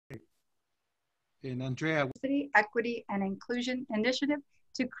And Andrea. Equity and Inclusion Initiative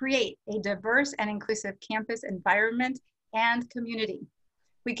to create a diverse and inclusive campus environment and community.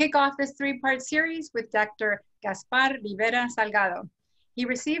 We kick off this three-part series with Dr. Gaspar Rivera-Salgado. He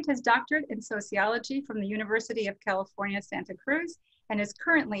received his doctorate in sociology from the University of California, Santa Cruz, and is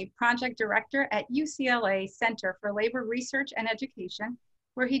currently project director at UCLA Center for Labor Research and Education,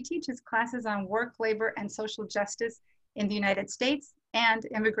 where he teaches classes on work, labor, and social justice in the United States and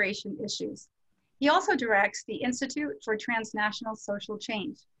immigration issues. He also directs the Institute for Transnational Social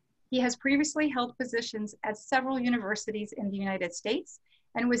Change. He has previously held positions at several universities in the United States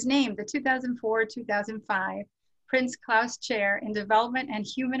and was named the 2004-2005 Prince Claus Chair in Development and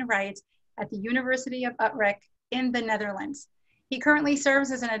Human Rights at the University of Utrecht in the Netherlands. He currently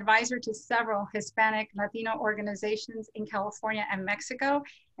serves as an advisor to several Hispanic Latino organizations in California and Mexico,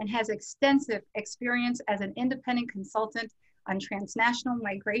 and has extensive experience as an independent consultant on transnational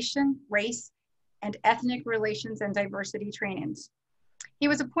migration, race, and ethnic relations and diversity trainings. He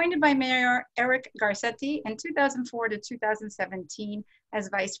was appointed by Mayor Eric Garcetti in 2004 to 2017 as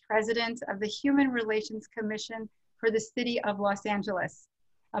Vice President of the Human Relations Commission for the City of Los Angeles.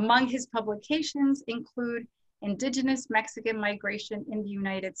 Among his publications include Indigenous Mexican Migration in the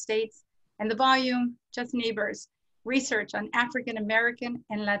United States and the volume Just Neighbors, Research on African American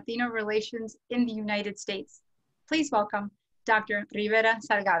and Latino Relations in the United States. Please welcome Dr.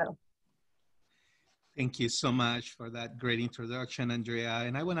 Rivera-Salgado. Thank you so much for that great introduction, Andrea.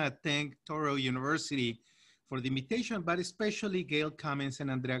 And I want to thank Touro University for the invitation, but especially Gail Cummins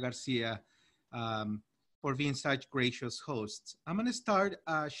and Andrea Garcia for being such gracious hosts. I'm going to start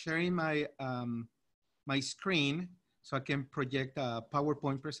sharing my, my screen so I can project a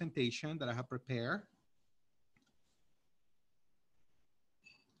PowerPoint presentation that I have prepared.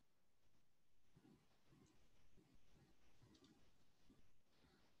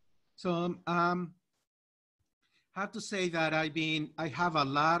 So I have to say that I have a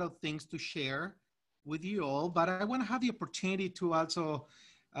lot of things to share with you all, but I want to have the opportunity to also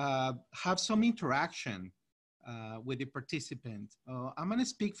have some interaction with the participants. I'm going to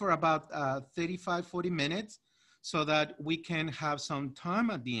speak for about 35, 40 minutes so that we can have some time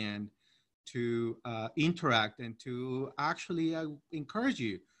at the end to interact and to actually encourage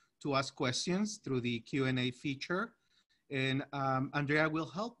you to ask questions through the Q&A feature. And Andrea will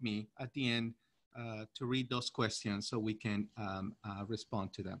help me at the end to read those questions so we can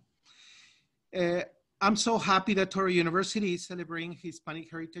respond to them. I'm so happy that Touro University is celebrating Hispanic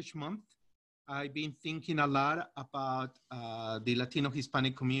Heritage Month. I've been thinking a lot about the Latino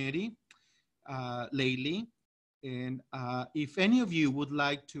Hispanic community lately. And if any of you would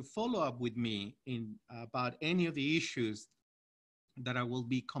like to follow up with me in about any of the issues that I will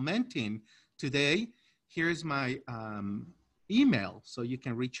be commenting today, here's my email, so you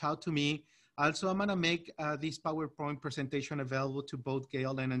can reach out to me. Also, I'm gonna make this PowerPoint presentation available to both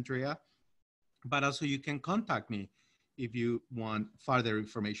Gail and Andrea, but also you can contact me if you want further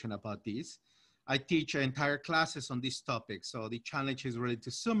information about this. I teach entire classes on this topic, so the challenge is really to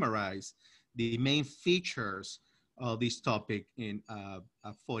summarize the main features of this topic in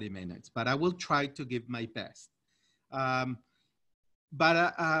 40 minutes, but I will try to give my best.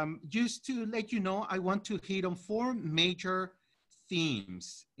 Just to let you know, I want to hit on 4 major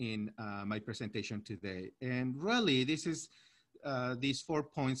themes in my presentation today. And really, this is, these 4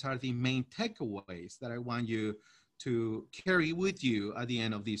 points are the main takeaways that I want you to carry with you at the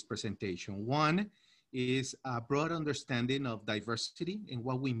end of this presentation. One is a broad understanding of diversity and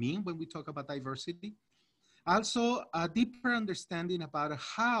what we mean when we talk about diversity. Also, a deeper understanding about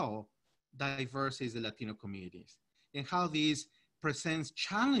how diverse is the Latino communities and how these presents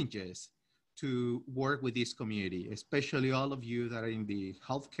challenges to work with this community, especially all of you that are in the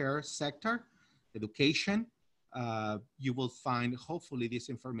healthcare sector, education. You will find, hopefully, this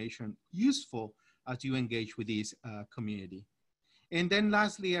information useful as you engage with this community. And then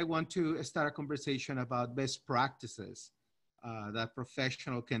lastly, I want to start a conversation about best practices that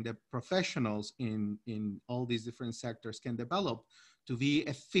professionals in all these different sectors can develop to be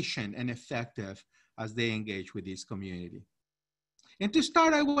efficient and effective as they engage with this community. And to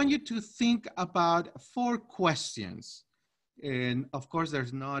start, I want you to think about 4 questions. And of course,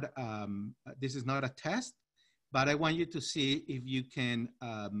 there's not, this is not a test, but I want you to see if you can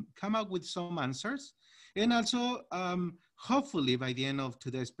come up with some answers. And also, hopefully by the end of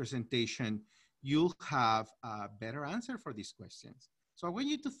today's presentation, you'll have a better answer for these questions. So I want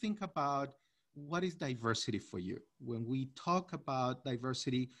you to think about what is diversity for you. When we talk about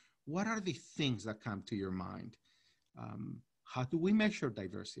diversity, what are the things that come to your mind? How do we measure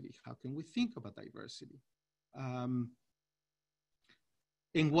diversity? How can we think about diversity?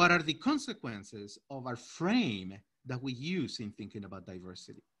 And what are the consequences of our frame that we use in thinking about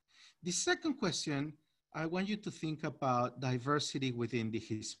diversity? The second question, I want you to think about diversity within the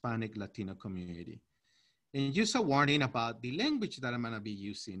Hispanic Latino community. And just a warning about the language that I'm gonna be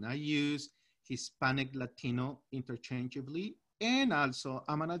using. I use Hispanic Latino interchangeably, and also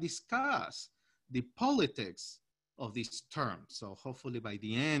I'm gonna discuss the politics of this term. So hopefully by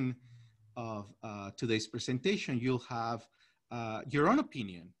the end of today's presentation, you'll have your own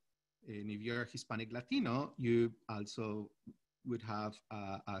opinion. And if you're Hispanic Latino, you also would have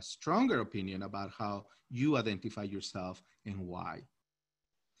a stronger opinion about how you identify yourself and why.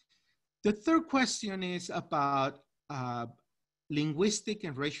 The third question is about linguistic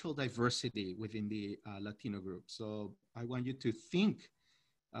and racial diversity within the Latino group. So I want you to think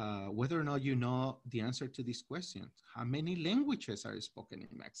whether or not you know the answer to these questions. How many languages are spoken in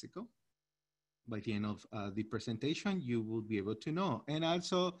Mexico? By the end of the presentation, you will be able to know. And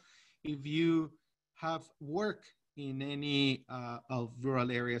also, if you have work in any of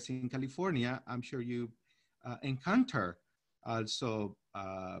rural areas in California, I'm sure you encounter also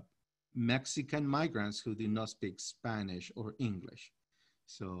Mexican migrants who do not speak Spanish or English.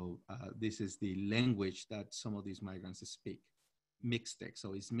 So this is the language that some of these migrants speak, Mixtec.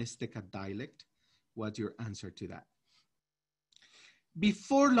 So is Mixtec a dialect? What's your answer to that?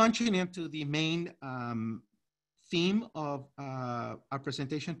 Before launching into the main theme of our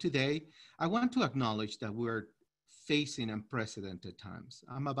presentation today, I want to acknowledge that we're facing unprecedented times.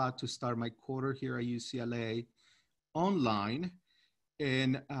 I'm about to start my quarter here at UCLA online.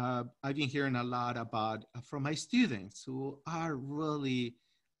 And I've been hearing a lot about from my students who are really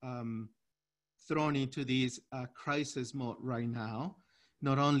thrown into this crisis mode right now.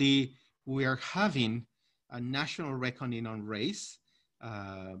 Not only we are having a national reckoning on race,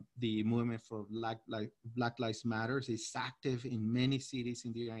 the movement for Black Lives Matter is active in many cities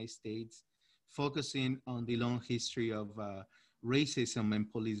in the United States, focusing on the long history of racism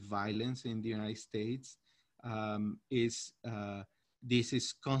and police violence in the United States. This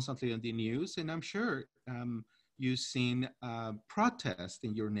is constantly on the news, and I'm sure you've seen protests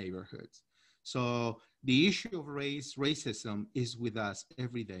in your neighborhoods. So the issue of racism is with us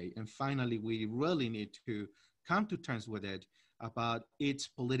every day. And finally, we really need to come to terms with it about its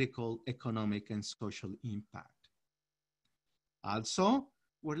political, economic, and social impact. Also,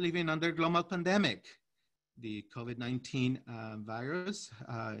 we're living under global pandemic. The COVID-19 virus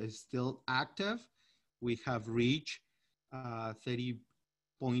is still active. We have reached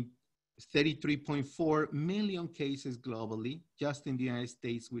 33.4 million cases globally. Just in the United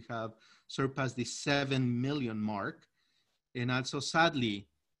States, we have surpassed the 7 million mark. And also, sadly,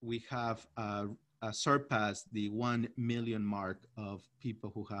 we have surpassed the 1 million mark of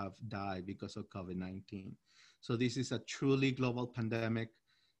people who have died because of COVID-19. So this is a truly global pandemic.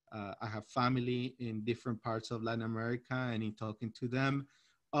 I have family in different parts of Latin America, and in talking to them,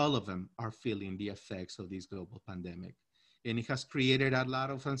 all of them are feeling the effects of this global pandemic. And it has created a lot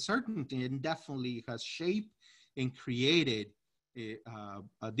of uncertainty, and definitely has shaped and created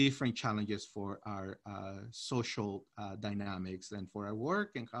different challenges for our social dynamics and for our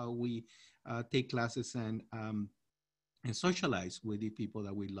work and how we take classes and socialize with the people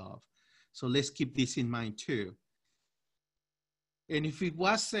that we love. So let's keep this in mind too. And if it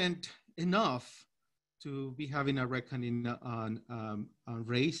wasn't enough to be having a reckoning on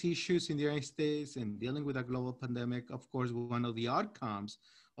race issues in the United States and dealing with a global pandemic, of course, one of the outcomes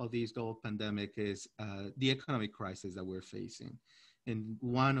of this global pandemic is the economic crisis that we're facing. And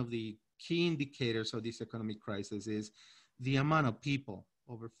one of the key indicators of this economic crisis is the amount of people,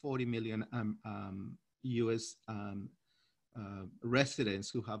 over 40 million US residents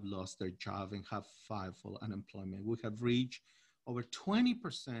who have lost their job and have filed for unemployment. We have reached over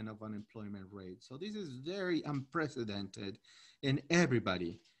 20% of unemployment rate. So this is very unprecedented, and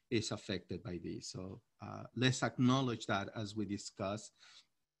everybody is affected by this. So let's acknowledge that as we discuss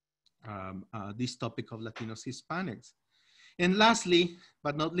this topic of Latinos, Hispanics. And lastly,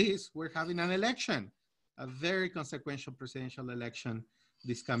 but not least, we're having an election, a very consequential presidential election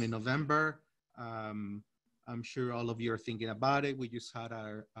this coming November. I'm sure all of you are thinking about it. We just had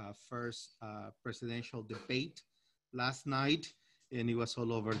our first presidential debate last night, and it was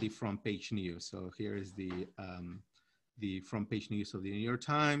all over the front page news. So here is the front page news of the New York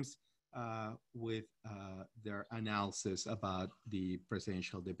Times with their analysis about the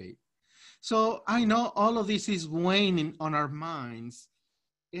presidential debate. So I know all of this is weighing on our minds,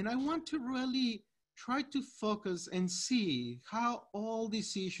 and I want to really try to focus and see how all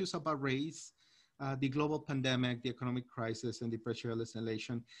these issues about race, the global pandemic, the economic crisis, and the presidential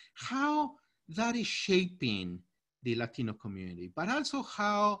election, how that is shaping the Latino community, but also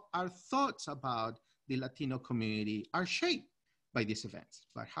how our thoughts about the Latino community are shaped by these events,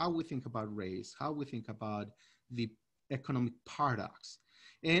 by how we think about race, how we think about the economic paradox.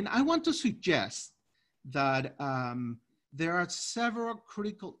 And I want to suggest that there are several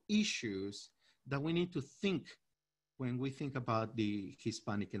critical issues that we need to think when we think about the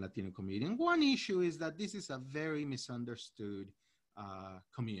Hispanic and Latino community. And one issue is that this is a very misunderstood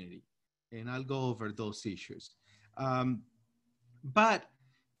community. And I'll go over those issues. But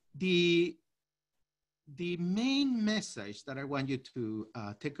the main message that I want you to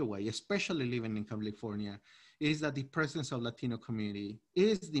take away, especially living in California, is that the presence of Latino community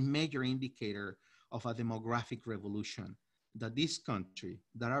is the major indicator of a demographic revolution that this country,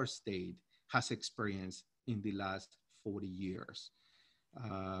 that our state has experienced in the last 40 years.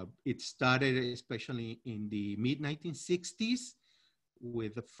 It started especially in the mid-1960s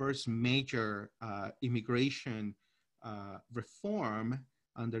with the first major immigration reform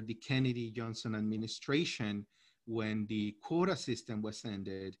under the Kennedy-Johnson administration, when the quota system was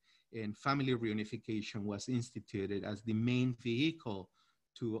ended and family reunification was instituted as the main vehicle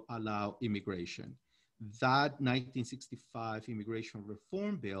to allow immigration. That 1965 immigration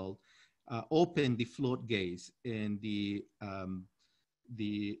reform bill opened the floodgates, and the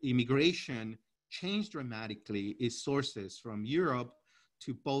immigration changed dramatically its sources from Europe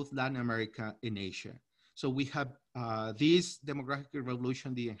to both Latin America and Asia. So we have this demographic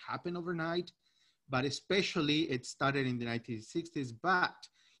revolution didn't happen overnight, but especially it started in the 1960s, but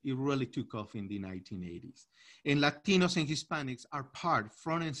it really took off in the 1980s. And Latinos and Hispanics are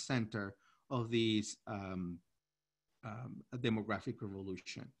front and center of this demographic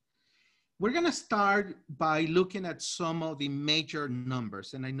revolution. We're gonna start by looking at some of the major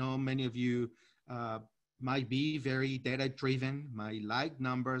numbers. And I know many of you might be very data-driven, might like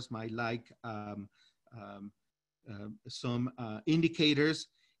numbers, might like some indicators.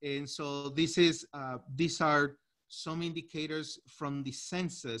 And so these are some indicators from the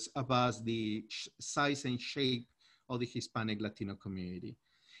census about the size and shape of the Hispanic Latino community.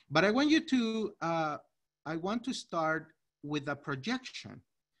 But I want to start with a projection,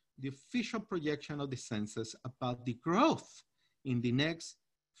 the official projection of the census about the growth in the next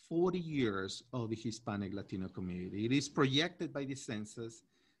 40 years of the Hispanic Latino community. It is projected by the census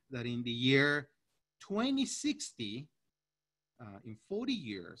that in the year 2060, in 40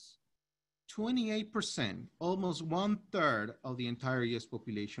 years, 28%, almost 1/3 of the entire US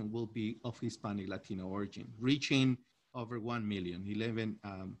population will be of Hispanic Latino origin, reaching over 1 million,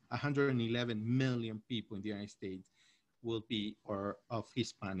 111 million people in the United States will be of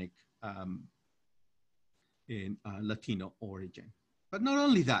Hispanic and Latino origin. But not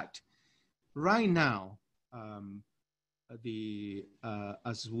only that, right now,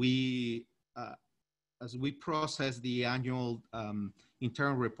 as we process the annual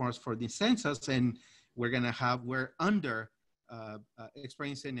internal reports for the census, and we're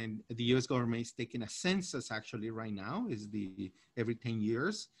experiencing, and the US government is taking a census actually right now, is every 10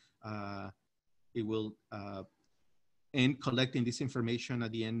 years. It will end collecting this information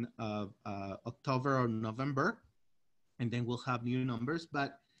at the end of October or November, and then we'll have new numbers.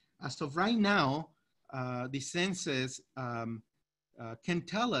 But as of right now, the census can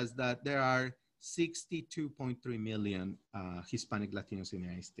tell us that there are 62.3 million Hispanic Latinos in the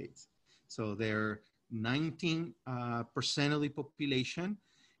United States. So they're 19% of the population.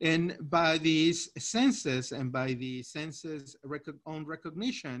 And by this census and by the census own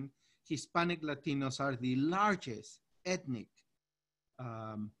recognition, Hispanic Latinos are the largest ethnic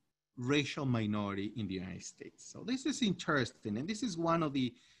racial minority in the United States. So this is interesting. And this is one of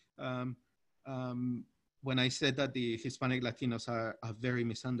the, when I said that the Hispanic Latinos are a very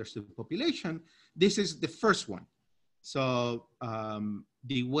misunderstood population, this is the first one. So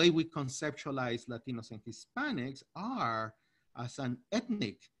the way we conceptualize Latinos and Hispanics are as an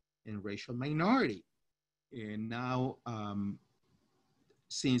ethnic and racial minority. And now,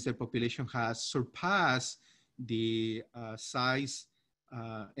 since the population has surpassed the size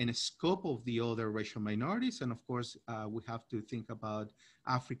and scope of the other racial minorities, and of course, we have to think about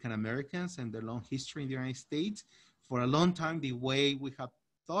African Americans and their long history in the United States. For a long time, the way we have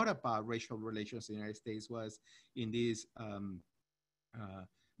thought about racial relations in the United States was in this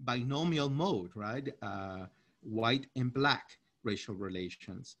binomial mode, right? White and black racial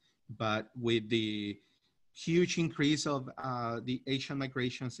relations. But with the huge increase of the Asian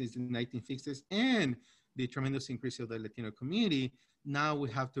migration since the 1960s and the tremendous increase of the Latino community, now we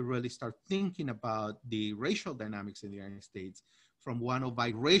have to really start thinking about the racial dynamics in the United States from one of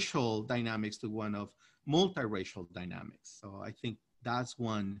biracial dynamics to one of multiracial dynamics. So I think that's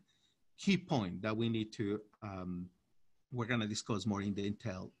one key point that we need to, we're gonna discuss more in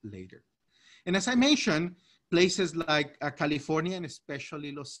detail later. And as I mentioned, places like California and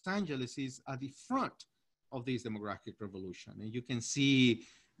especially Los Angeles is at the front of this demographic revolution. And you can see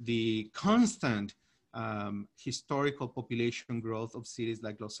the constant historical population growth of cities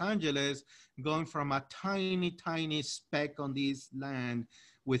like Los Angeles, going from a tiny, tiny speck on this land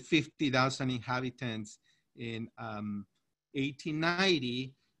with 50,000 inhabitants in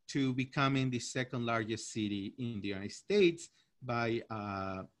 1890 to becoming the second largest city in the United States by,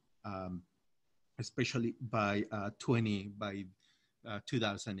 especially by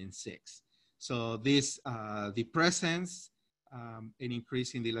 2006. So this, the presence and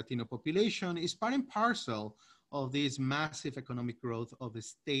increase in the Latino population is part and parcel of this massive economic growth of the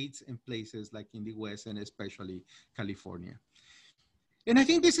states and places like in the West and especially California. And I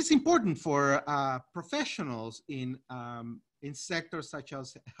think this is important for professionals in sectors such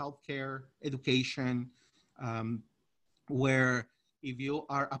as healthcare, education, where if you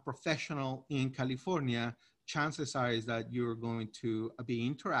are a professional in California, chances are is that you're going to be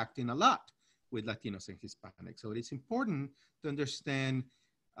interacting a lot with Latinos and Hispanics. So it is important to understand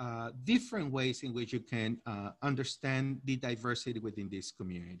different ways in which you can understand the diversity within this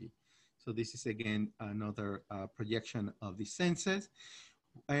community. So this is, again, another projection of the census.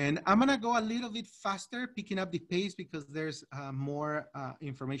 And I'm gonna go a little bit faster, picking up the pace because there's more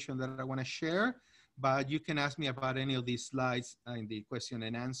information that I wanna share, but you can ask me about any of these slides in the question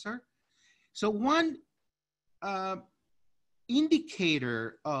and answer. So one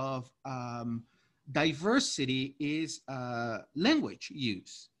indicator of diversity is language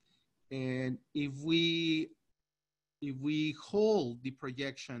use. And if we hold the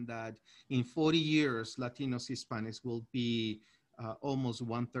projection that in 40 years, Latinos, Hispanics will be almost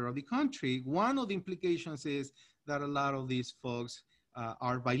 1/3 of the country, one of the implications is that a lot of these folks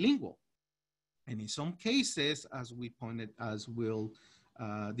are bilingual. And in some cases, as we'll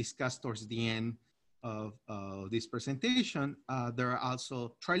discuss towards the end of this presentation, there are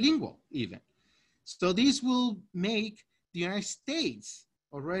also trilingual even. So this will make the United States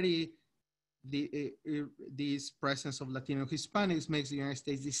already, this presence of Latino Hispanics makes the United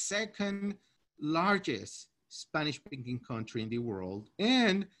States the second largest Spanish-speaking country in the world.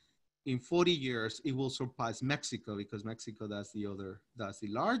 And in 40 years, it will surpass Mexico because Mexico, that's the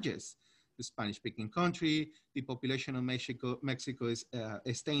largest Spanish-speaking country. The population of Mexico is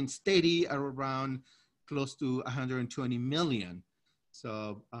staying steady at around close to 120 million.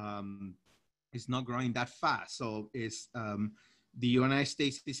 So it's not growing that fast. So it's, the United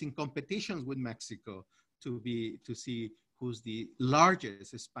States is in competitions with Mexico to see who's the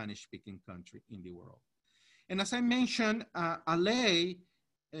largest Spanish-speaking country in the world. And as I mentioned, LA,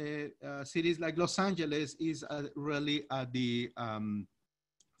 cities like Los Angeles is really at the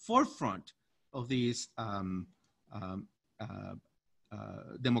forefront of this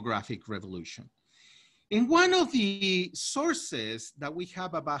demographic revolution. And one of the sources that we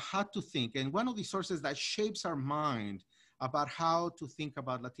have about how to think, and one of the sources that shapes our mind about how to think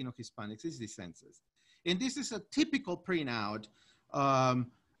about Latino Hispanics is the census. And this is a typical printout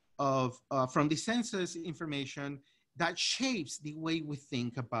from the census information that shapes the way we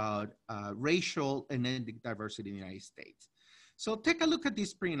think about racial and ethnic diversity in the United States. So take a look at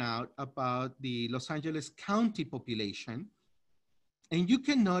this printout about the Los Angeles County population, and you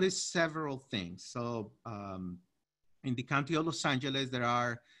can notice several things. So in the county of Los Angeles, there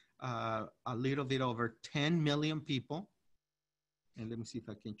are a little bit over 10 million people. And let me see if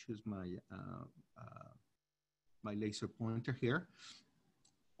I can choose my, my laser pointer here.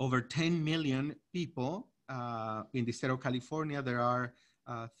 Over 10 million people. In the state of California, there are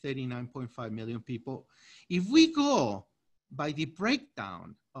 39.5 million people. If we go by the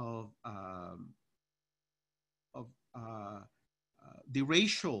breakdown of the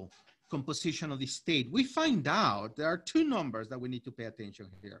racial composition of the state, we find out there are two numbers that we need to pay attention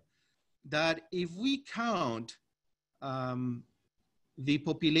here. That if we count the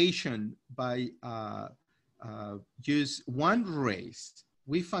population by just one race,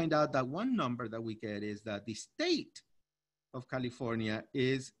 we find out that one number that we get is that the state of California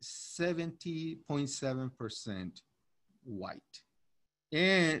is 70.7% white.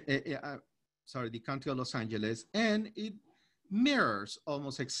 And, sorry, the county of Los Angeles, and it mirrors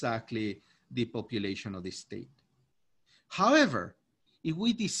almost exactly the population of the state. However, if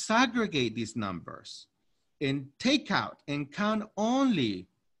we disaggregate these numbers and take out and count only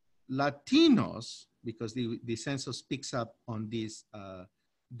Latinos, because the census picks up on this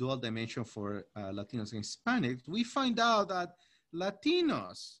dual dimension for Latinos and Hispanics, we find out that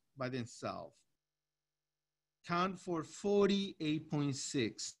Latinos by themselves count for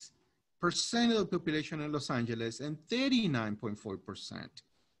 48.6% of the population in Los Angeles and 39.4%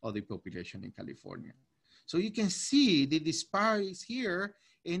 of the population in California. So you can see the disparities here,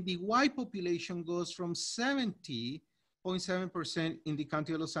 and the white population goes from 70.7% in the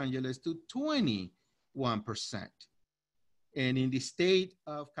county of Los Angeles to 21%. And in the state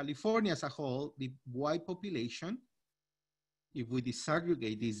of California as a whole, the white population, if we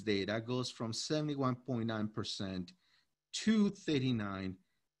disaggregate this data, goes from 71.9% to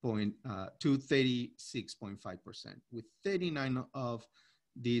 36.5%, with 39 of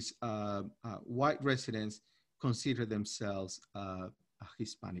these white residents consider themselves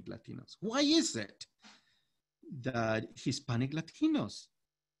Hispanic Latinos. Why is it that Hispanic Latinos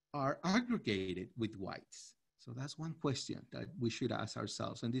are aggregated with whites? So that's one question that we should ask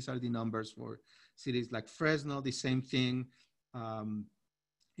ourselves. And these are the numbers for cities like Fresno, the same thing.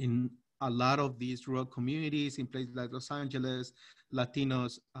 In a lot of these rural communities in places like Los Angeles,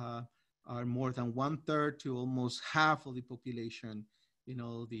 Latinos are more than 1/3 to almost half of the population in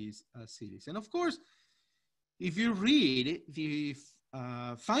all these cities. And of course, if you read the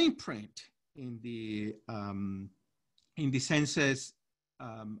fine print in the census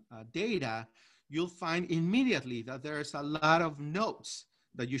data, you'll find immediately that there's a lot of notes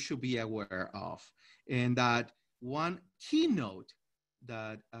that you should be aware of. And that one key note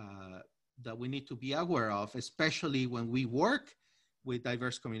that we need to be aware of, especially when we work with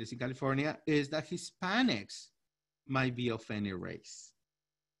diverse communities in California, is that Hispanics might be of any race.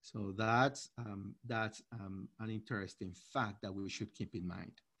 So that's an interesting fact that we should keep in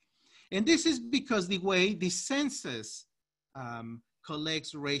mind. And this is because the way the census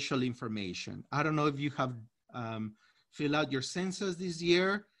collects racial information. I don't know if you have filled out your census this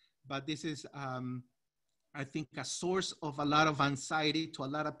year, but this is, I think, a source of a lot of anxiety to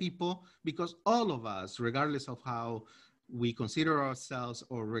a lot of people, because all of us, regardless of how we consider ourselves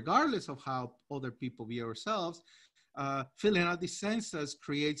or regardless of how other people view ourselves, filling out the census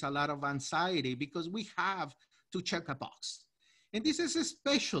creates a lot of anxiety because we have to check a box. And this is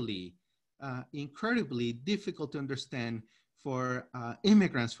especially incredibly difficult to understand for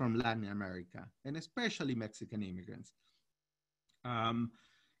immigrants from Latin America, and especially Mexican immigrants.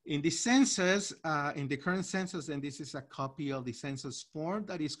 In the census, in the current census, and this is a copy of the census form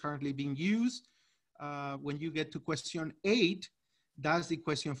that is currently being used, when you get to question 8, that's the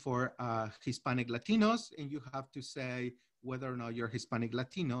question for Hispanic Latinos, and you have to say whether or not you're Hispanic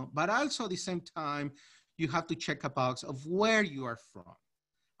Latino, but also at the same time, you have to check a box of where you are from,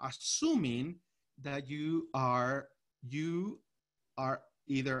 assuming that you are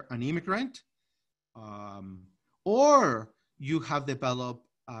either an immigrant or you have developed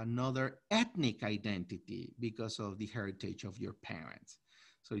another ethnic identity because of the heritage of your parents.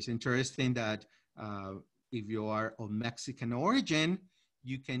 So it's interesting that if you are of Mexican origin,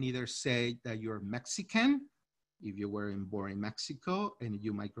 you can either say that you're Mexican, if you were born in Mexico and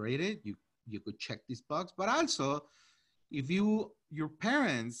you migrated, you could check this box, but also if your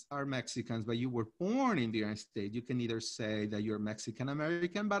parents are Mexicans, but you were born in the United States, you can either say that you're Mexican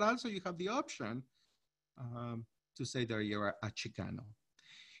American, but also you have the option to say that you're a Chicano.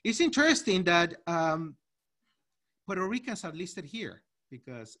 It's interesting that Puerto Ricans are listed here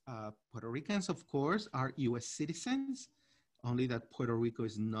because Puerto Ricans, of course, are US citizens, only that Puerto Rico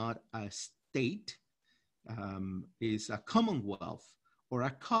is not a state, is a commonwealth or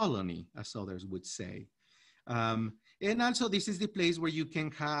a colony, as others would say. And also this is the place where you can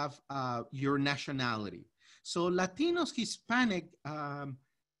have your nationality. So Latinos, Hispanic,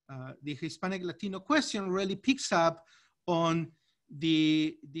 the Hispanic Latino question really picks up on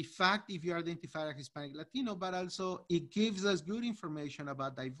the fact if you identify as Hispanic Latino, but also it gives us good information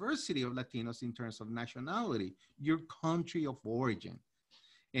about diversity of Latinos in terms of nationality, your country of origin.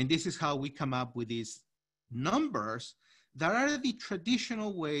 And this is how we come up with these numbers that are the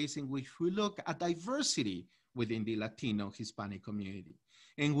traditional ways in which we look at diversity within the Latino Hispanic community.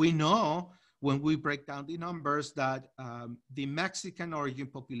 And we know when we break down the numbers that the Mexican origin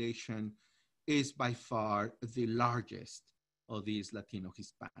population is by far the largest of these Latino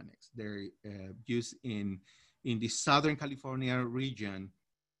Hispanics. They're used in the Southern California region,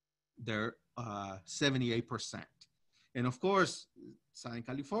 they're 78%. And of course, Southern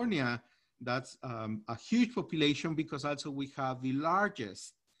California, that's a huge population because also we have the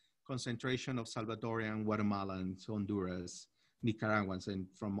largest concentration of Salvadorian, Guatemalans, Honduras, Nicaraguans, and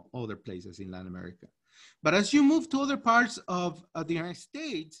from other places in Latin America. But as you move to other parts of the United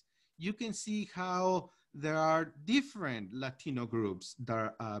States, you can see how there are different Latino groups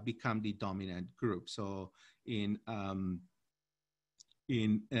that become the dominant group. So in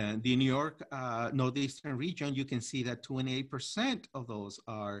In the New York Northeastern region, you can see that 28% of those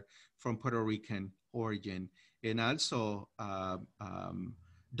are from Puerto Rican origin, and also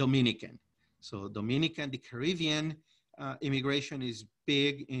Dominican. So Dominican, the Caribbean immigration is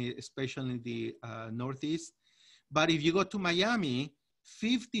big, especially in the Northeast. But if you go to Miami,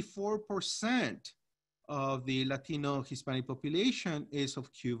 54% of the Latino Hispanic population is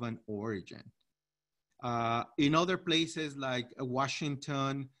of Cuban origin. In other places like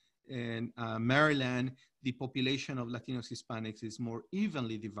Washington and Maryland, the population of Latinos Hispanics is more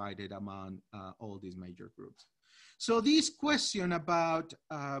evenly divided among all these major groups. So this question about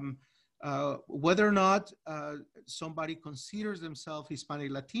whether or not somebody considers themselves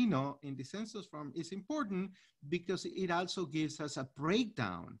Hispanic Latino in the census form is important because it also gives us a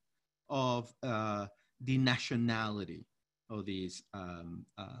breakdown of the nationality of these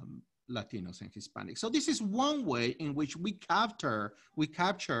Latinos and Hispanics. So this is one way in which we capture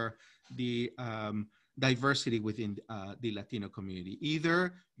the diversity within the Latino community.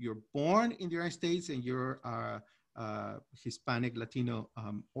 Either you're born in the United States and you're Hispanic Latino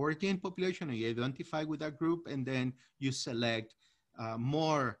origin population, and you identify with that group, and then you select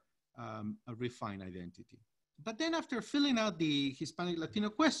more a refined identity. But then after filling out the Hispanic Latino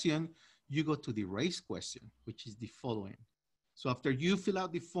question, you go to the race question, which is the following. So after you fill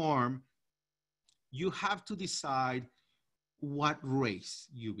out the form, you have to decide what race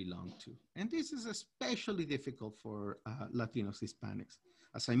you belong to. And this is especially difficult for Latinos, Hispanics.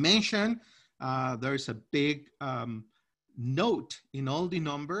 As I mentioned, there is a big note in all the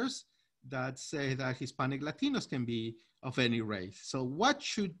numbers that say that Hispanic Latinos can be of any race. So what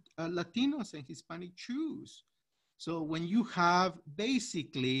should Latinos and Hispanic choose? So when you have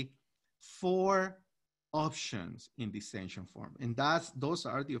basically 4 options in the extension form, and those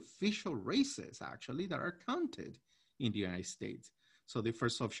are the official races actually that are counted in the United States. So the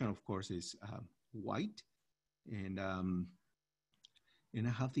first option, of course, is white, and I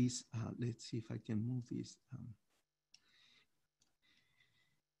have these. Let's see if I can move these.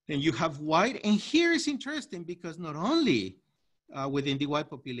 And you have white, and here is interesting because not only within the white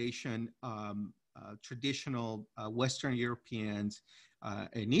population, traditional Western Europeans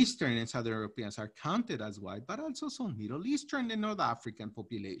and Eastern and Southern Europeans are counted as white, but also some Middle Eastern and North African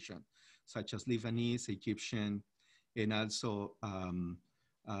population, such as Lebanese, Egyptian, and also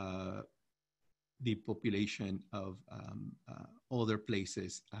the population of other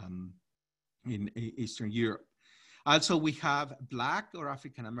places in Eastern Europe. Also, we have Black or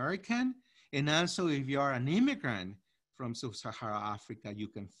African American, and also if you are an immigrant from Sub-Saharan Africa, you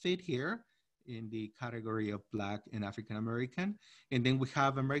can fit here in the category of Black and African American. And then we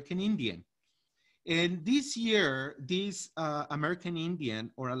have American Indian. And this year, this American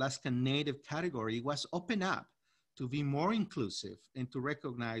Indian or Alaskan Native category was opened up to be more inclusive and to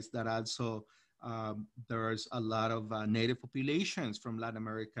recognize that also there's a lot of Native populations from Latin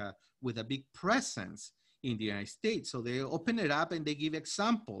America with a big presence in the United States. So they open it up and they give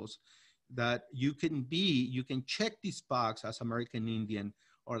examples that you can check this box as American Indian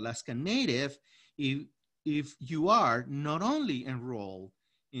or Alaskan Native if you are not only enrolled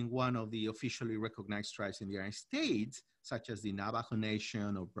in one of the officially recognized tribes in the United States, such as the Navajo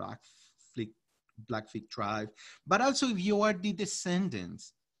Nation or Blackfeet tribe, but also if you are the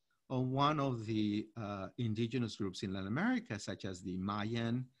descendants of one of the indigenous groups in Latin America, such as the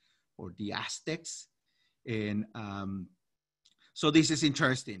Mayan or the Aztecs. And so this is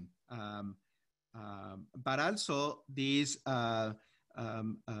interesting. But also these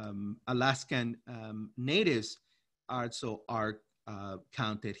Alaskan natives also are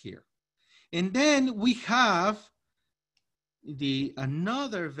counted here. And then we have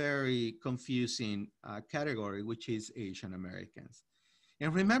another very confusing category, which is Asian Americans.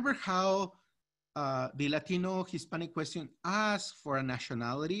 And remember how the Latino Hispanic question asks for a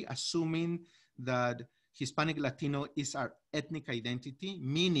nationality, assuming that Hispanic Latino is our ethnic identity,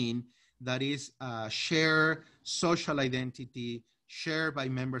 meaning that is a shared social identity shared by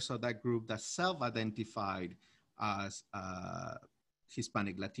members of that group that self-identified as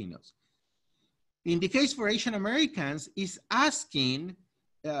Hispanic Latinos. In the case for Asian Americans, is asking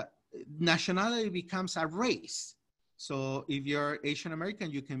nationality becomes a race. So if you're Asian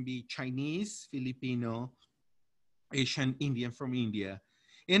American, you can be Chinese, Filipino, Asian Indian from India.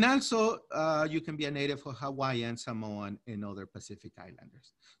 And also you can be a native of Hawaiian, Samoan, and other Pacific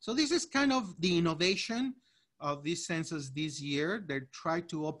Islanders. So this is kind of the innovation of this census this year. They tried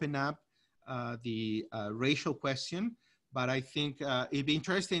to open up the racial question, but I think it'd be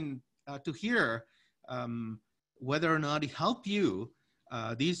interesting to hear whether or not it helped you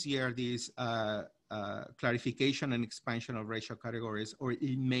this year, this clarification and expansion of racial categories, or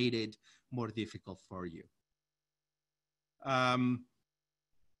it made it more difficult for you.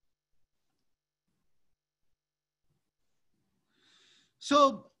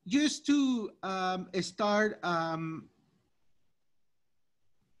 So just to start,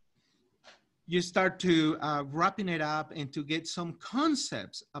 you start to wrapping it up and to get some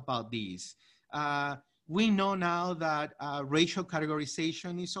concepts about these. We know now that racial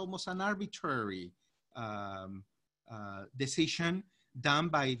categorization is almost an arbitrary decision done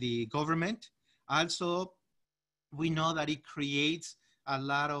by the government. Also, we know that it creates a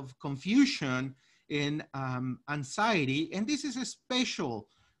lot of confusion and anxiety, and this is a special,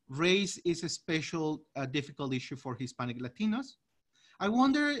 race is a special difficult issue for Hispanic Latinos. I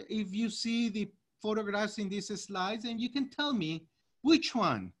wonder if you see the photographs in these slides and you can tell me which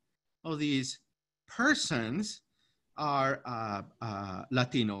one of these persons are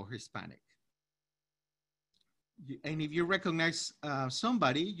Latino or Hispanic. And if you recognize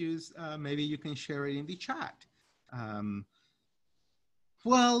somebody, maybe you can share it in the chat.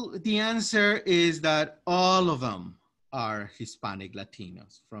 Well, the answer is that all of them are Hispanic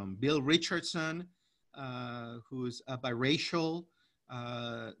Latinos, from Bill Richardson, who's biracial,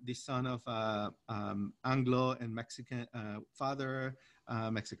 the son of Anglo and Mexican father,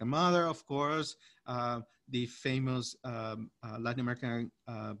 Mexican mother, of course, the famous Latin American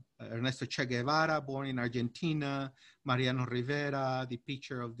Ernesto Che Guevara, born in Argentina, Mariano Rivera, the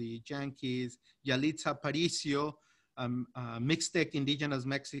pitcher of the Yankees, Yalitza Aparicio, Mixtec Indigenous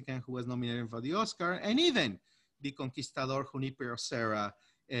Mexican who was nominated for the Oscar, and even the conquistador Junipero Serra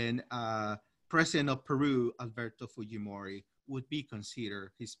and President of Peru, Alberto Fujimori, would be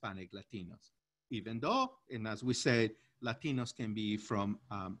considered Hispanic Latinos, even though, and as we said, Latinos can be from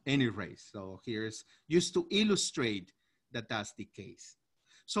any race. So here's used to illustrate that that's the case.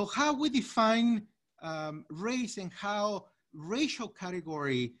 So how we define race and how racial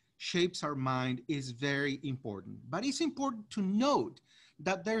category shapes our mind is very important. But it's important to note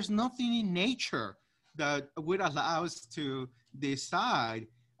that there's nothing in nature that would allow us to decide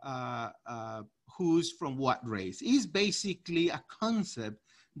who's from what race. It's basically a concept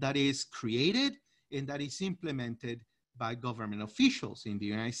that is created and that is implemented by government officials. In the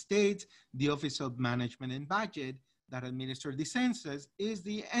United States, the Office of Management and Budget that administers the census is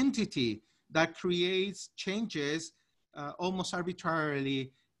the entity that creates changes almost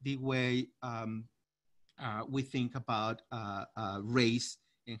arbitrarily the way we think about race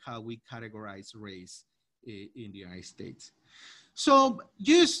and how we categorize race in the United States. So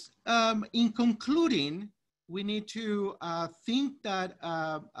just in concluding, we need to think that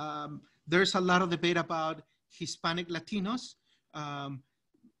there's a lot of debate about Hispanic Latinos.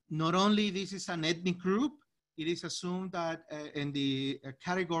 Not only this is an ethnic group, it is assumed that in the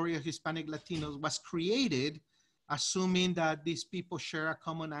category of Hispanic Latinos was created assuming that these people share a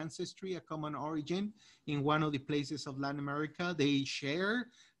common ancestry, a common origin in one of the places of Latin America. They share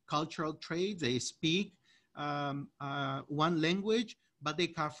cultural traits, they speak one language, but they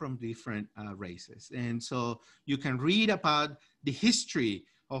come from different races. And so you can read about the history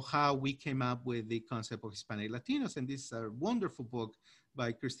of how we came up with the concept of Hispanic Latinos. And this is a wonderful book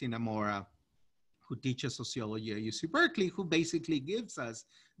by Cristina Mora, who teaches sociology at UC Berkeley, who basically gives us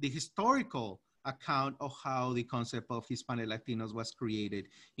the historical account of how the concept of Hispanic Latinos was created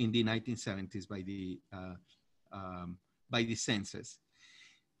in the 1970s by the census.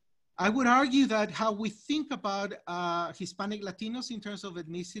 I would argue that how we think about Hispanic Latinos in terms of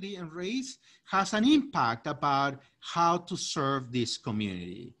ethnicity and race has an impact about how to serve this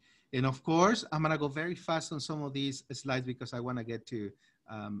community. And of course, I'm gonna go very fast on some of these slides because I wanna get to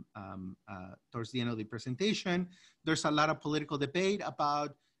towards the end of the presentation. There's a lot of political debate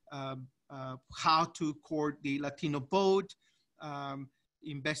about how to court the Latino vote,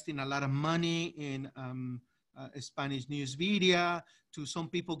 investing a lot of money in Spanish news media, to some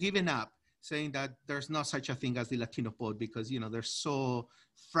people giving up, saying that there's no such a thing as the Latino vote because, you know, they're so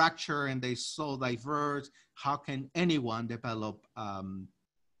fractured and they're so diverse. How can anyone develop an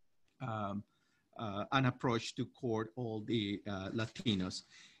approach to court all the Latinos?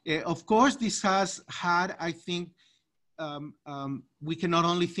 Of course, this has had, I think, we can not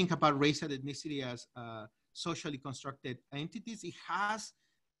only think about race and ethnicity as socially constructed entities, it has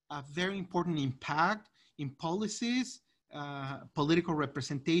a very important impact in policies, political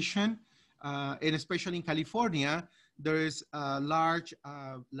representation, and especially in California, there is a large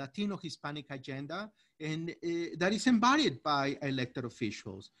Latino Hispanic agenda, and that is embodied by elected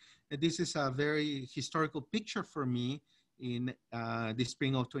officials. And this is a very historical picture for me in the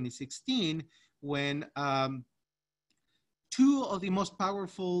spring of 2016, when two of the most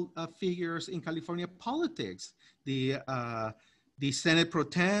powerful figures in California politics, the Senate Pro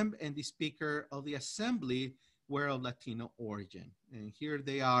Tem and the Speaker of the Assembly, were of Latino origin. And here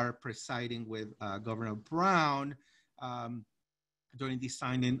they are presiding with Governor Brown during the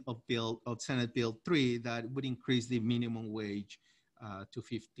signing of Senate Bill 3 that would increase the minimum wage to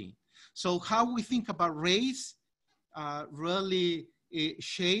 15. So how we think about race really it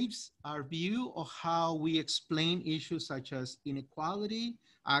shapes our view of how we explain issues such as inequality,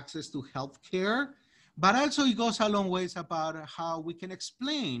 access to health care, but also it goes a long ways about how we can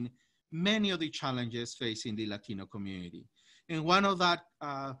explain many of the challenges facing the Latino community. And one of that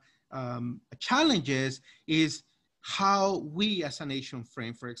challenges is how we as a nation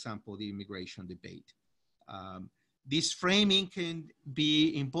frame, for example, the immigration debate. This framing can be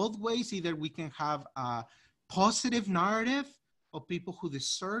in both ways. Either we can have a positive narrative of people who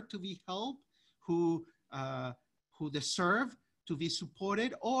deserve to be helped, who deserve to be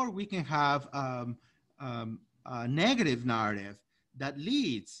supported, or we can have a negative narrative that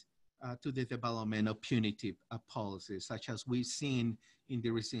leads to the development of punitive policies, such as we've seen in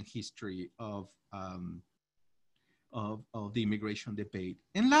the recent history of the immigration debate.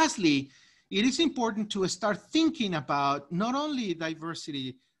 And lastly, it is important to start thinking about not only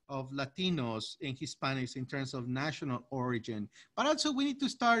diversity of Latinos and Hispanics in terms of national origin, but also we need to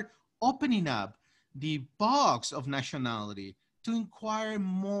start opening up the box of nationality to inquire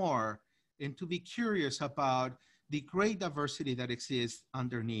more and to be curious about the great diversity that exists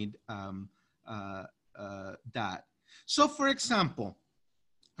underneath that. So for example,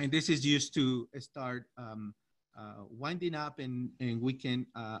 and this is used to start winding up and we can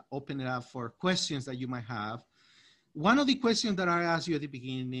open it up for questions that you might have. One of the questions that I asked you at the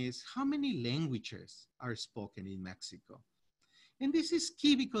beginning is, how many languages are spoken in Mexico? And this is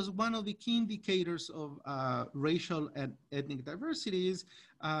key because one of the key indicators of racial and ethnic diversity is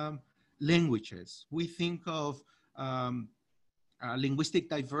languages. We think of linguistic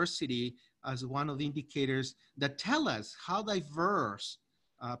diversity as one of the indicators that tell us how diverse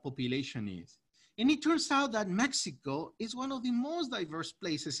population is. And it turns out that Mexico is one of the most diverse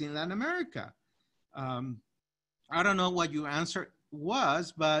places in Latin America. I don't know what your answer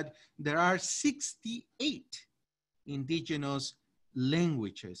was, but there are 68 indigenous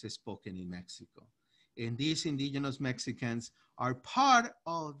languages spoken in Mexico. And these indigenous Mexicans are part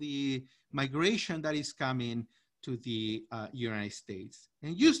of the migration that is coming to the United States.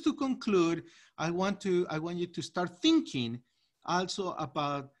 And just to conclude, I want you to start thinking also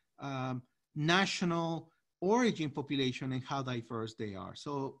about national origin population and how diverse they are.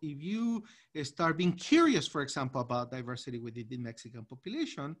 So if you start being curious, for example, about diversity within the Mexican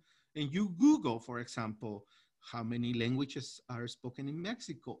population, and you Google, for example, how many languages are spoken in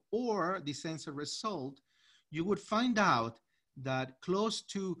Mexico, or the census result, you would find out that close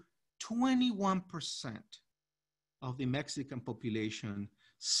to 21% of the Mexican population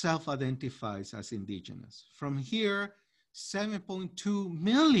self-identifies as indigenous. From here, 7.2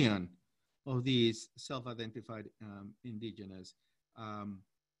 million of these self-identified indigenous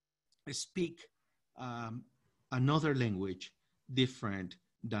speak another language different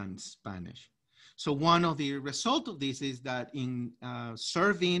than Spanish. So one of the results of this is that in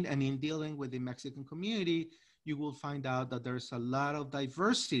serving and in dealing with the Mexican community, you will find out that there's a lot of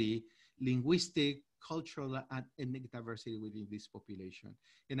diversity, linguistic, cultural, and ethnic diversity within this population.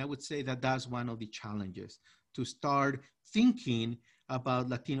 And I would say that that's one of the challenges, to start thinking about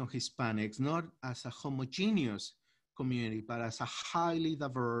Latino Hispanics, not as a homogeneous community, but as a highly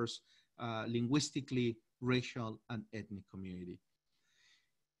diverse, linguistically, racial, and ethnic community.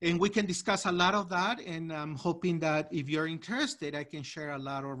 And we can discuss a lot of that, and I'm hoping that if you're interested, I can share a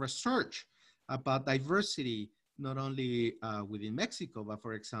lot of research about diversity, not only within Mexico, but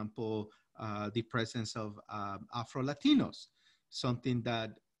for example, the presence of Afro-Latinos, something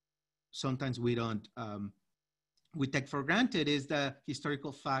that sometimes we don't, we take for granted, is the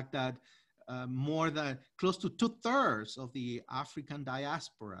historical fact that more than close to 2/3 of the African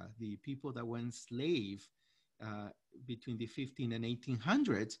diaspora, the people that were enslaved between the 15 and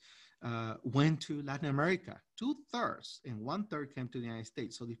 1800s, went to Latin America. 2/3, and 1/3 came to the United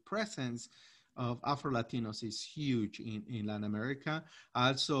States. So the presence of Afro-Latinos is huge in Latin America.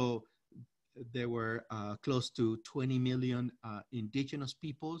 Also, there were close to 20 million indigenous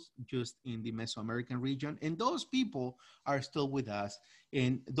peoples just in the Mesoamerican region. And those people are still with us.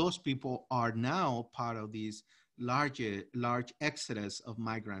 And those people are now part of these large exodus of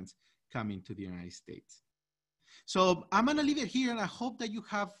migrants coming to the United States. So I'm gonna leave it here, and I hope that you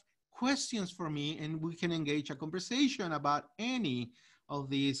have questions for me and we can engage a conversation about any of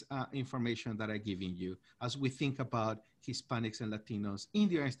this information that I'm giving you as we think about Hispanics and Latinos in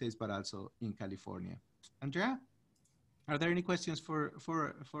the United States, but also in California. Andrea, are there any questions for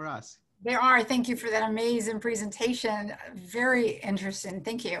us? There are. Thank you for that amazing presentation. Very interesting.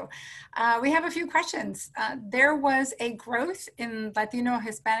 Thank you. We have a few questions. There was a growth in Latino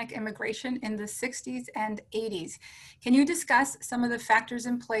Hispanic immigration in the 60s and 80s. Can you discuss some of the factors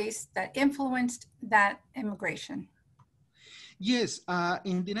in place that influenced that immigration? Yes,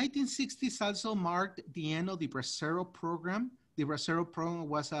 in the 1960s also marked the end of the Bracero program. The Bracero program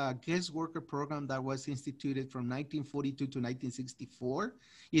was a guest worker program that was instituted from 1942 to 1964.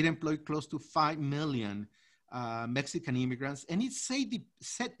 It employed close to 5 million Mexican immigrants, and it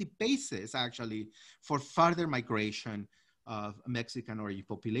set the basis actually for further migration of Mexican origin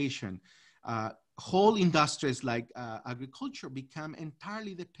population. Whole industries like agriculture become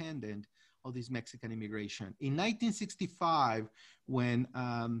entirely dependent of this Mexican immigration. In 1965, when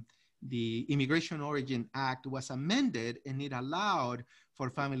the Immigration Origin Act was amended and it allowed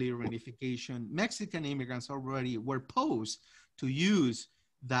for family reunification, Mexican immigrants already were posed to use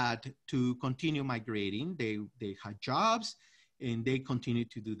that to continue migrating. They had jobs and they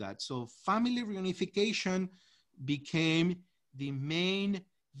continued to do that. So family reunification became the main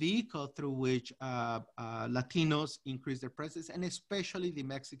vehicle through which Latinos increased their presence, and especially the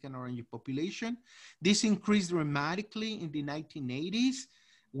Mexican origin population. This increased dramatically in the 1980s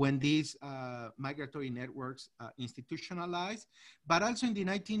when these migratory networks institutionalized, but also in the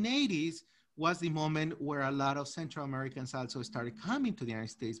 1980s was the moment where a lot of Central Americans also started coming to the United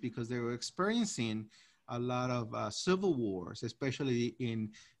States because they were experiencing a lot of civil wars, especially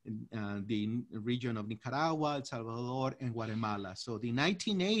in the region of Nicaragua, El Salvador, and Guatemala. So the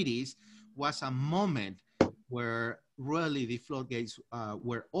 1980s was a moment where really the floodgates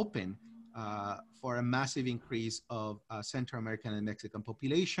were open for a massive increase of Central American and Mexican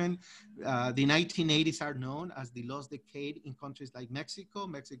population. The 1980s are known as the lost decade in countries like Mexico.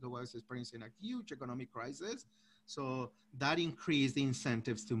 Mexico was experiencing a huge economic crisis. So that increased the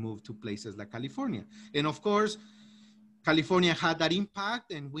incentives to move to places like California. And of course, California had that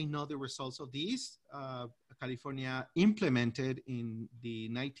impact, and we know the results of these. California implemented in the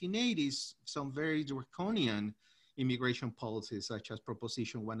 1980s some very draconian immigration policies, such as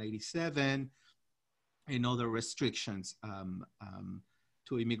Proposition 187 and other restrictions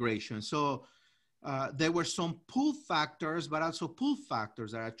to immigration. So there were some pull factors, but also pull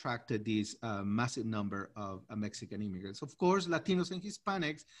factors that attracted this massive number of Mexican immigrants. Of course, Latinos and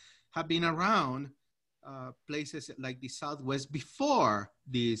Hispanics have been around places like the Southwest before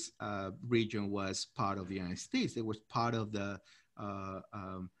this region was part of the United States. It was part of the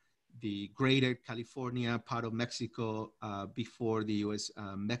greater California, part of Mexico before the US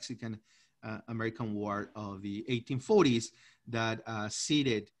Mexican American War of the 1840s that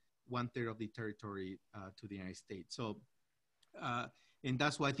ceded 1/3 of the territory to the United States. So, and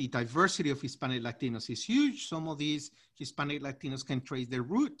that's why the diversity of Hispanic Latinos is huge. Some of these Hispanic Latinos can trace their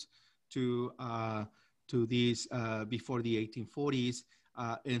root to these before the 1840s,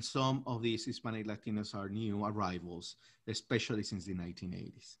 and some of these Hispanic Latinos are new arrivals, especially since the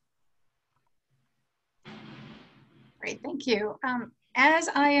 1980s. Great, thank you. As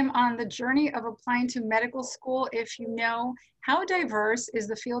I am on the journey of applying to medical school, if you know, how diverse is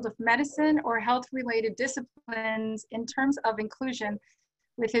the field of medicine or health-related disciplines in terms of inclusion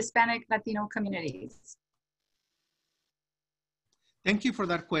with Hispanic Latino communities? Thank you for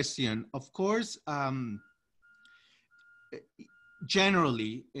that question. Of course,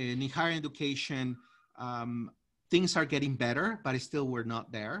 generally in higher education, things are getting better, but still we're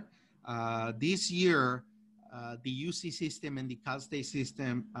not there. This year, the UC system and the Cal State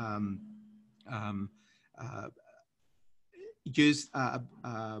system just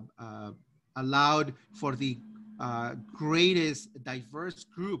allowed for the greatest diverse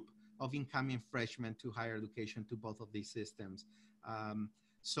group of incoming freshmen to higher education to both of these systems.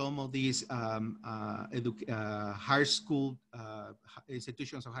 Some of these higher school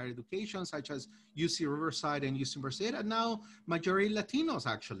institutions of higher education, such as UC Riverside and UC Merced, are now majority Latinos,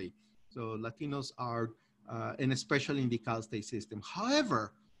 actually. So Latinos are, and especially in the Cal State system.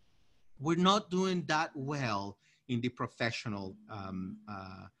 However, we're not doing that well in the professional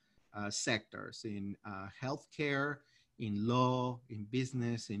sectors, in healthcare, in law, in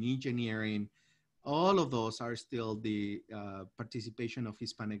business, in engineering. All of those are still the participation of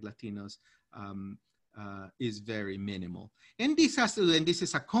Hispanic Latinos is very minimal. And this has to do, and this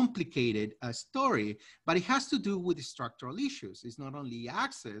is a complicated story, but it has to do with the structural issues. It's not only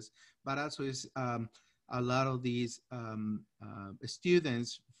access, but also is a lot of these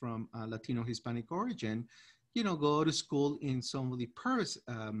students from Latino Hispanic origin you know, go to school in some of the poorest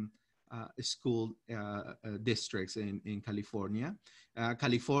school districts in California.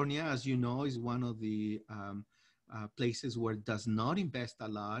 California, as you know, is one of the places where it does not invest a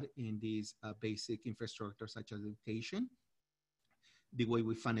lot in these basic infrastructure such as education. The way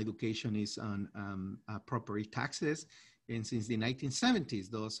we fund education is on property taxes. And since the 1970s,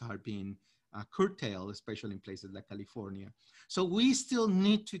 those have been curtailed, especially in places like California. So we still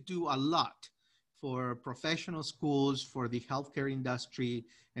need to do a lot for professional schools, for the healthcare industry,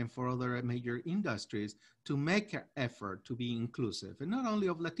 and for other major industries to make an effort to be inclusive, and not only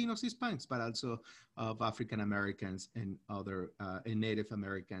of Latinos, Hispanics, but also of African Americans and other and Native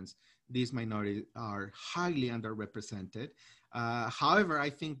Americans. These minorities are highly underrepresented. However,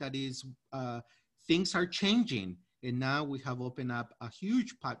 I think that is things are changing, and now we have opened up a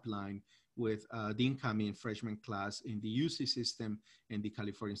huge pipeline with the incoming freshman class in the UC system and the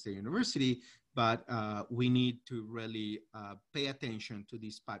California State University, but we need to really pay attention to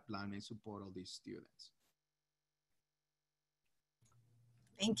this pipeline and support all these students.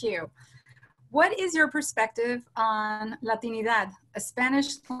 Thank you. What is your perspective on Latinidad, a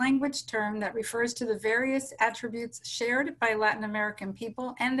Spanish language term that refers to the various attributes shared by Latin American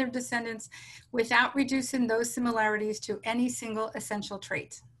people and their descendants without reducing those similarities to any single essential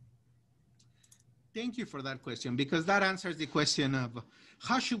trait? Thank you for that question, because that answers the question of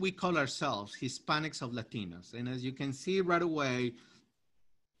how should we call ourselves Hispanics of Latinos? And as you can see right away,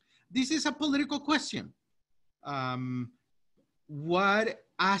 this is a political question. What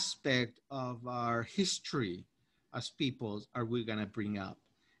aspect of our history as peoples are we gonna bring up?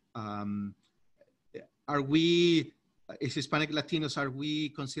 Are we, as Hispanic Latinos, are we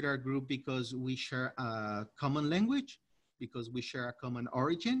considered a group because we share a common language, because we share a common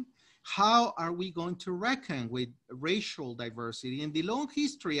origin? How are we going to reckon with racial diversity and the long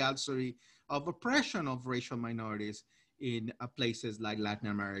history also of oppression of racial minorities in places like Latin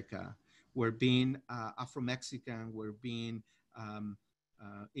America, where being Afro-Mexican, where being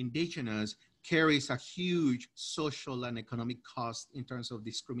indigenous carries a huge social and economic cost in terms of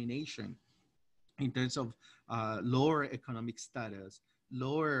discrimination, in terms of lower economic status,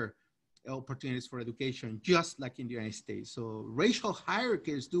 lower opportunities for education, just like in the United States. So racial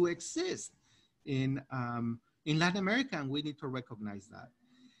hierarchies do exist in Latin America, and we need to recognize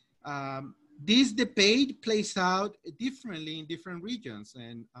that. This debate plays out differently in different regions,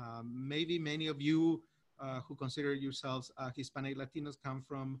 and maybe many of you who consider yourselves Hispanic Latinos come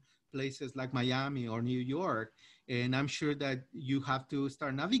from places like Miami or New York, and I'm sure that you have to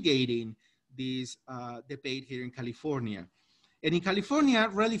start navigating this debate here in California. And in California,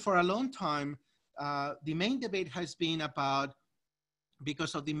 really for a long time, the main debate has been about,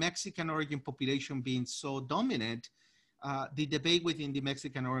 because of the Mexican origin population being so dominant, the debate within the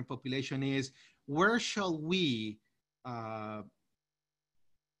Mexican origin population is, where shall we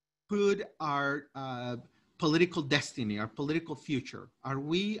put our political destiny, our political future? Are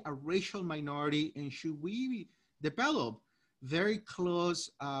we a racial minority, and should we develop very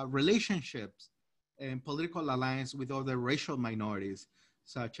close relationships and political alliance with other racial minorities,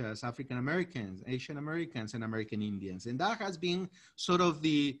 such as African Americans, Asian Americans, and American Indians? And that has been sort of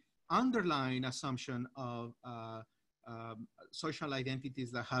the underlying assumption of social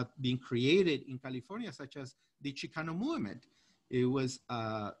identities that have been created in California, such as the Chicano movement. It was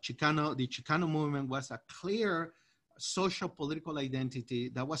the Chicano movement was a clear social political identity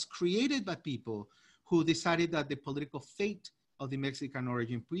that was created by people who decided that the political fate of the Mexican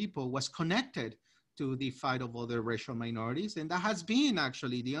origin people was connected to the fight of other racial minorities. And that has been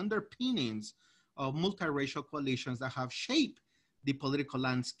actually the underpinnings of multiracial coalitions that have shaped the political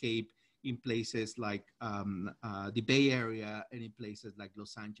landscape in places like the Bay Area and in places like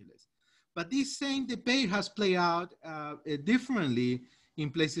Los Angeles. But this same debate has played out differently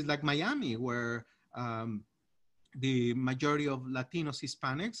in places like Miami, where the majority of Latinos,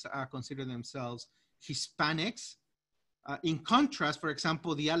 Hispanics consider themselves Hispanics. In contrast, for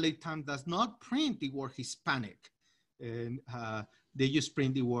example, the LA Times does not print the word Hispanic, and they just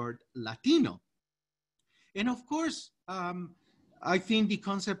print the word Latino. And of course, I think the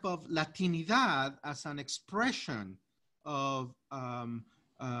concept of Latinidad as an expression of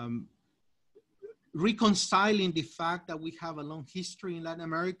reconciling the fact that we have a long history in Latin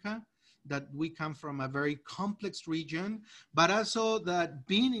America, that we come from a very complex region, but also that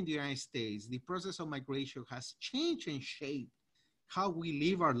being in the United States, the process of migration has changed and shaped how we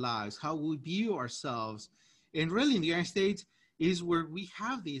live our lives, how we view ourselves. And really in the United States is where we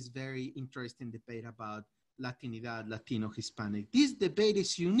have this very interesting debate about Latinidad, Latino, Hispanic. This debate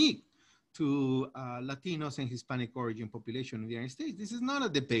is unique to Latinos and Hispanic origin population in the United States. This is not a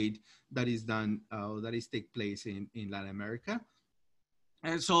debate that is done, that is take place in Latin America.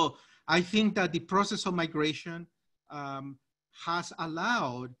 And so I think that the process of migration has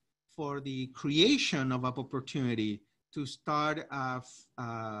allowed for the creation of an opportunity to start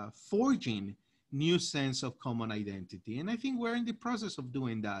forging new sense of common identity. And I think we're in the process of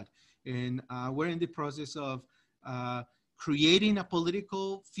doing that. And we're in the process of creating a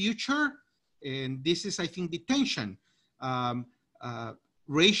political future. And this is, I think, the tension.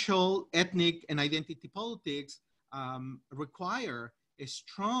 Racial, ethnic, and identity politics require a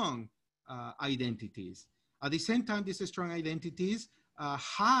strong identities. At the same time, these strong identities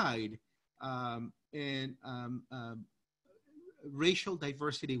hide racial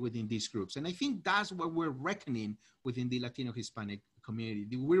diversity within these groups. And I think that's what we're reckoning within the Latino Hispanic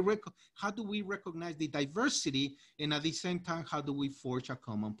community. How do we recognize the diversity, and at the same time, how do we forge a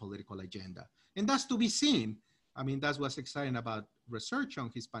common political agenda? And that's to be seen. I mean, that's what's exciting about research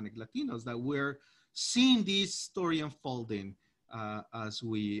on Hispanic Latinos, that we're seeing this story unfolding as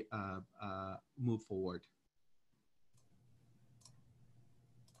we move forward.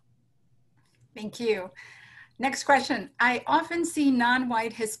 Thank you. Next question. I often see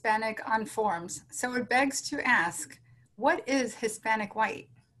non-white Hispanic on forms, so it begs to ask, what is Hispanic white?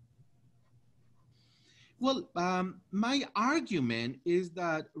 Well, my argument is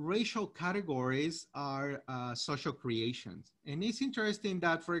that racial categories are social creations. And it's interesting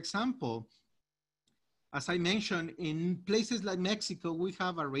that, for example, as I mentioned, in places like Mexico, we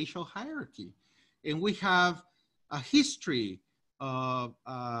have a racial hierarchy, and we have a history of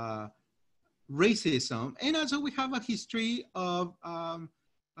racism, and also we have a history of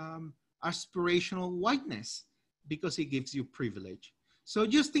aspirational whiteness, because it gives you privilege. So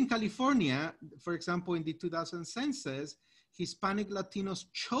just in California, for example, in the 2000 census, Hispanic Latinos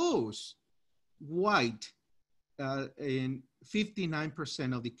chose white in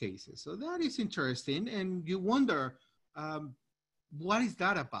 59% of the cases. So that is interesting. And you wonder, what is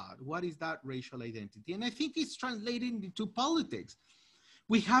that about? What is that racial identity? And I think it's translated into politics.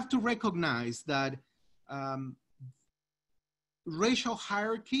 We have to recognize that racial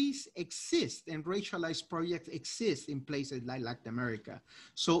hierarchies exist and racialized projects exist in places like Latin America.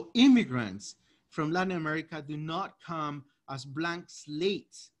 So immigrants from Latin America do not come as blank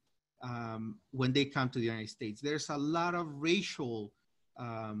slates when they come to the United States. There's a lot of racial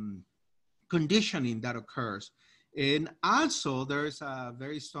conditioning that occurs. And also there's a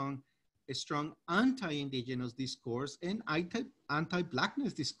very strong anti-Indigenous discourse and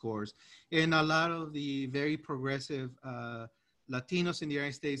anti-Blackness discourse. And a lot of the very progressive Latinos in the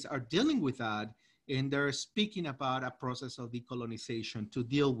United States are dealing with that, and they're speaking about a process of decolonization to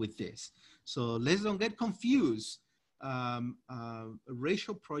deal with this. So let's don't get confused.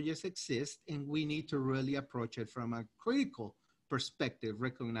 Racial projects exist, and we need to really approach it from a critical perspective,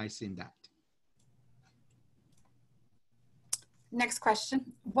 recognizing that. Next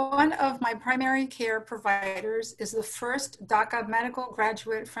question. One of my primary care providers is the first DACA medical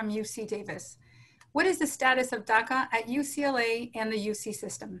graduate from UC Davis. What is the status of DACA at UCLA and the UC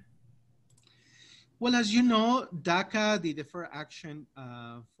system? Well, as you know, DACA, the Deferred Action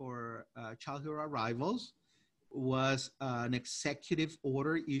for Childhood Arrivals, was an executive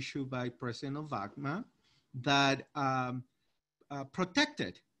order issued by President Obama that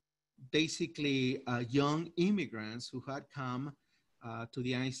protected basically young immigrants who had come to the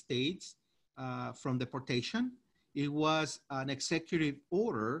United States from deportation. It was an executive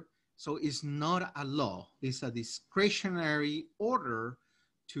order, so it's not a law. It's a discretionary order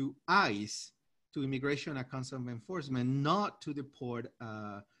to ICE, to Immigration and Customs Enforcement, not to deport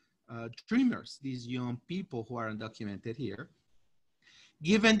dreamers, these young people who are undocumented here.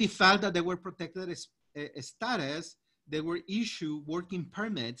 Given the fact that they were protected status, they were issued working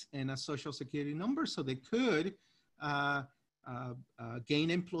permits and a social security number, so they could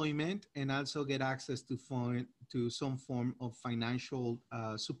gain employment and also get access to some form of financial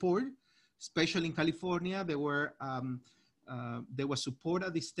support. Especially in California, there was support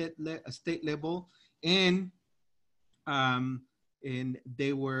at the state level, and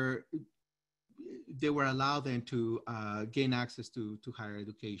they were allowed then to gain access to higher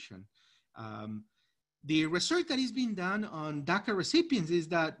education. The research that is being done on DACA recipients is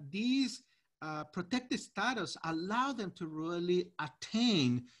that these protected status allow them to really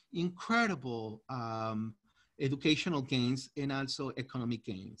attain incredible educational gains and also economic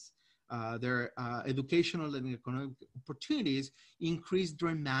gains. Their educational and economic opportunities increase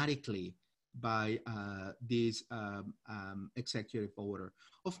dramatically by this executive order.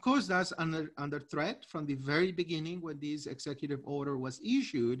 Of course, that's under threat from the very beginning when this executive order was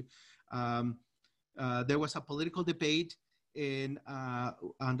issued. There was a political debate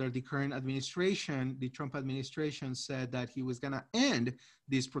under the current administration. The Trump administration said that he was going to end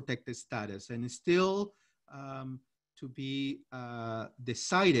this protected status, and it's still to be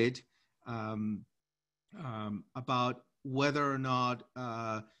decided about whether or not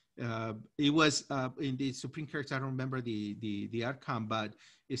it was in the Supreme Court. I don't remember the outcome, but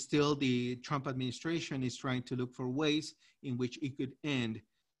it's still the Trump administration is trying to look for ways in which it could end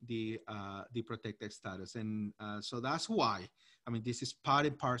the protected status. And so that's why, I mean, this is part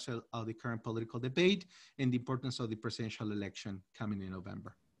and parcel of the current political debate and the importance of the presidential election coming in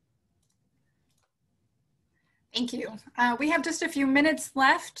November. Thank you. We have just a few minutes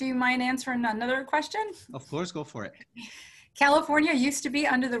left. Do you mind answering another question? Of course, go for it. California used to be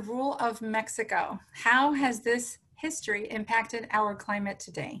under the rule of Mexico. How has this history impacted our climate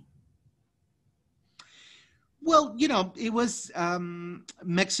today? Well, you know, it was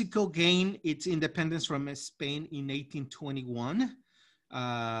Mexico gained its independence from Spain in 1821.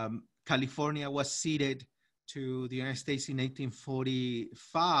 California was ceded to the United States in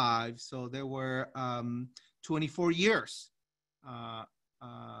 1845. So there were 24 years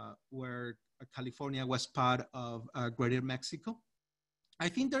where California was part of Greater Mexico. I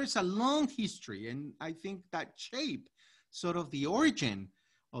think there's a long history, and I think that shaped sort of the origin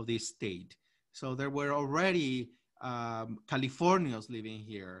of this state. So there were already Californians living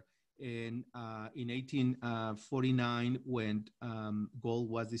here. In 1849, when gold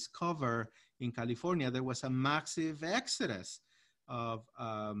was discovered in California, there was a massive exodus of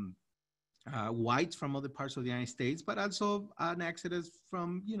whites from other parts of the United States, but also an exodus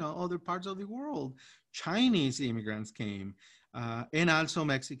from, you know, other parts of the world. Chinese immigrants came, and also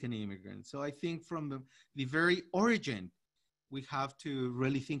Mexican immigrants. So I think from the very origin, we have to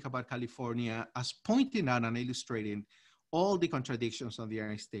really think about California as pointing out and illustrating all the contradictions of the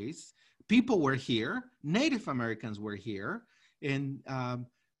United States. People were here, Native Americans were here, and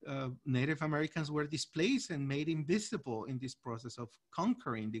Native Americans were displaced and made invisible in this process of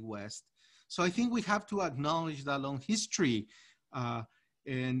conquering the West. So I think we have to acknowledge that long history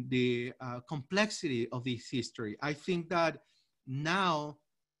and the complexity of this history. I think that now,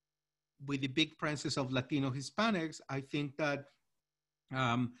 with the big presence of Latino Hispanics, I think that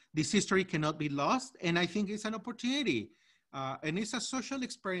this history cannot be lost. And I think it's an opportunity. And it's a social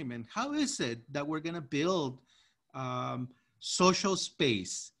experiment. How is it that we're going to build social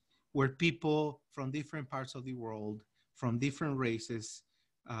space where people from different parts of the world, from different races,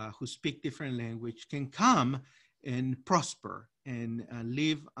 who speak different language can come and prosper and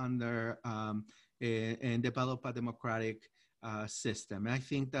live under and develop a democratic system? And I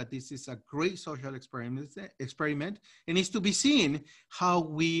think that this is a great social experiment, and it's to be seen how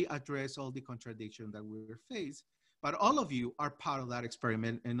we address all the contradictions that we're faced. But all of you are part of that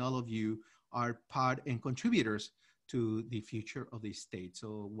experiment, and all of you are part and contributors to the future of the state.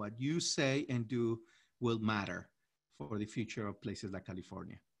 So what you say and do will matter for the future of places like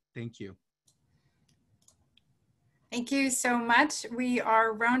California. Thank you. Thank you so much. We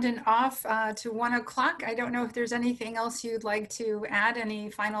are rounding off to 1 o'clock. I don't know if there's anything else you'd like to add,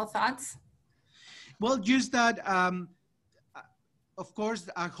 any final thoughts? Well, just that, of course,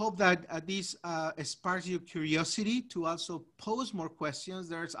 I hope that this sparks your curiosity to also pose more questions.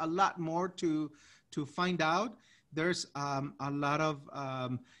 There's a lot more to find out. There's a lot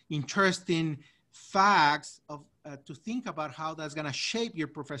of interesting facts to think about how that's going to shape your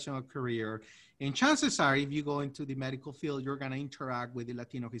professional career. And chances are, if you go into the medical field, you're going to interact with the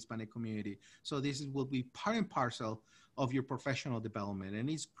Latino Hispanic community. So this will be part and parcel of your professional development. And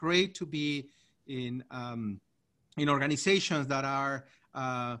it's great to be in organizations that are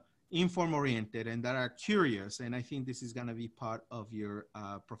inform-oriented and that are curious. And I think this is going to be part of your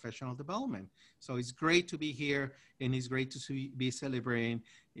professional development. So it's great to be here, and it's great to be celebrating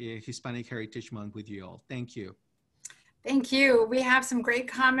Hispanic Heritage Month with you all. Thank you. Thank you. We have some great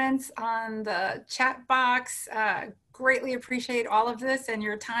comments on the chat box. Greatly appreciate all of this and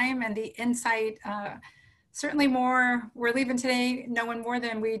your time and the insight. Certainly more, we're leaving today knowing more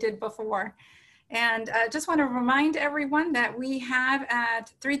than we did before. And just want to remind everyone that we have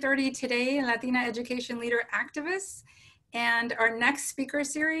at 3:30 today, Latina Education Leader Activists. And our next speaker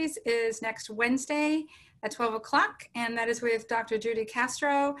series is next Wednesday at 12 o'clock. And that is with Dr. Judy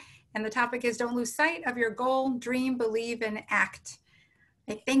Castro. And the topic is don't lose sight of your goal, dream, believe, and act.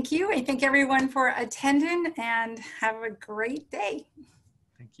 I thank you. I thank everyone for attending, and have a great day.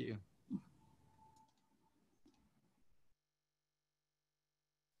 Thank you.